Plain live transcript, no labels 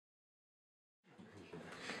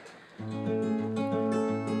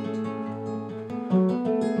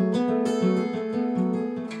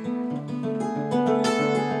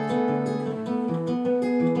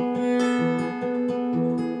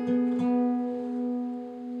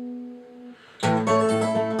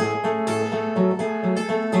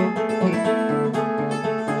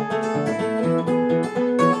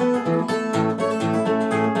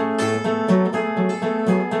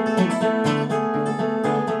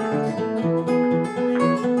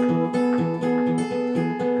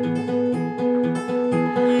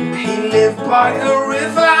by a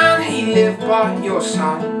river and he lived by your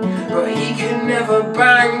side, but he could never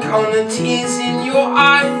bank on the tears in your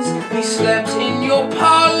eyes. And he slept in your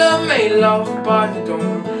parlour, made love by the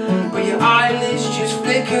dawn, but your eyelids just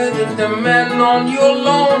flickered at the men on your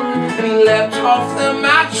lawn. And he leapt off the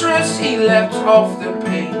mattress, he leapt off the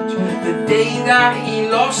page, the day that he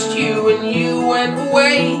lost you and you went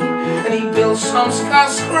away. And he built some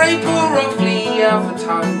skyscraper roughly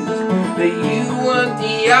advertised that you weren't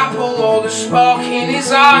the apple or the spark in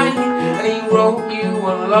his eye. And he wrote you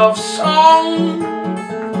a love song,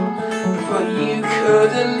 but you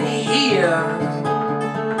couldn't hear.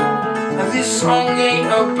 This song ain't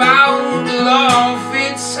about love,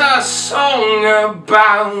 it's a song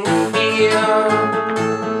about fear.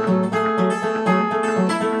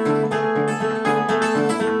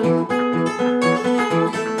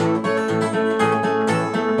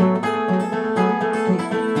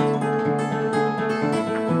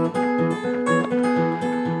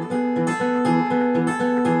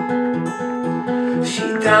 She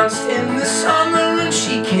danced in the summer and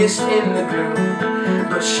she kissed in the gloom,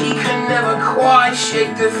 but she could never quite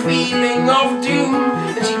shake the feeling of doom.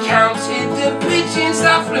 And she counted the pigeons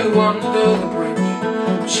that flew under the bridge,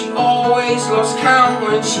 but she always lost count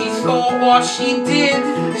when she thought what she did.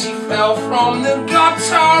 And she fell from the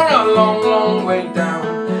gutter a long, long way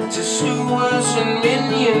down to sewers and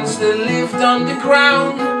minions that lived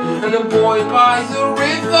underground. And the boy by the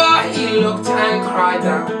river, he looked and cried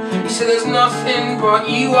out. He said, there's nothing but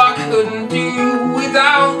you I couldn't do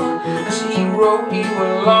without. And she wrote you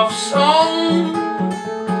a love song,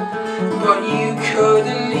 but you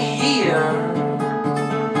couldn't hear.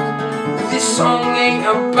 This song ain't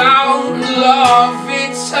about love,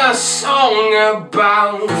 it's a song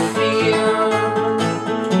about fear.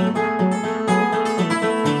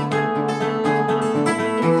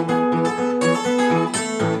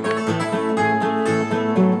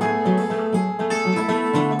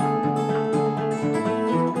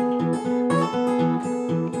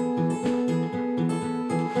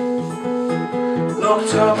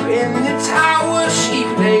 Locked up in the tower, she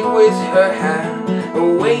played with her hair,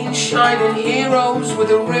 awaiting shining heroes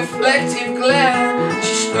with a reflective glare.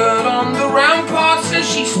 She stood on the ramparts and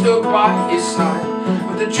she stood by his side,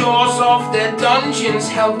 but the jaws of their dungeons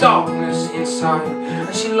held darkness inside.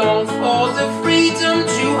 And she longed for the freedom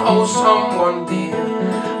to hold someone dear,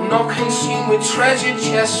 not consumed with treasure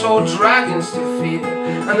chests or dragons to fear.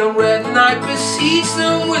 And the red knight besieged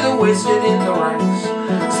them with a wizard in the ranks.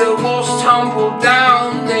 As their walls tumbled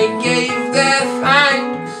down, they gave their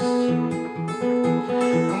thanks.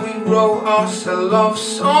 And we wrote us a love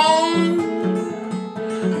song,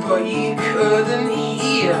 but you couldn't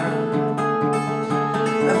hear.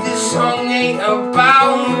 And this song ain't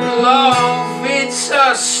about love, it's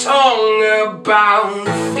a song about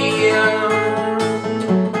fear.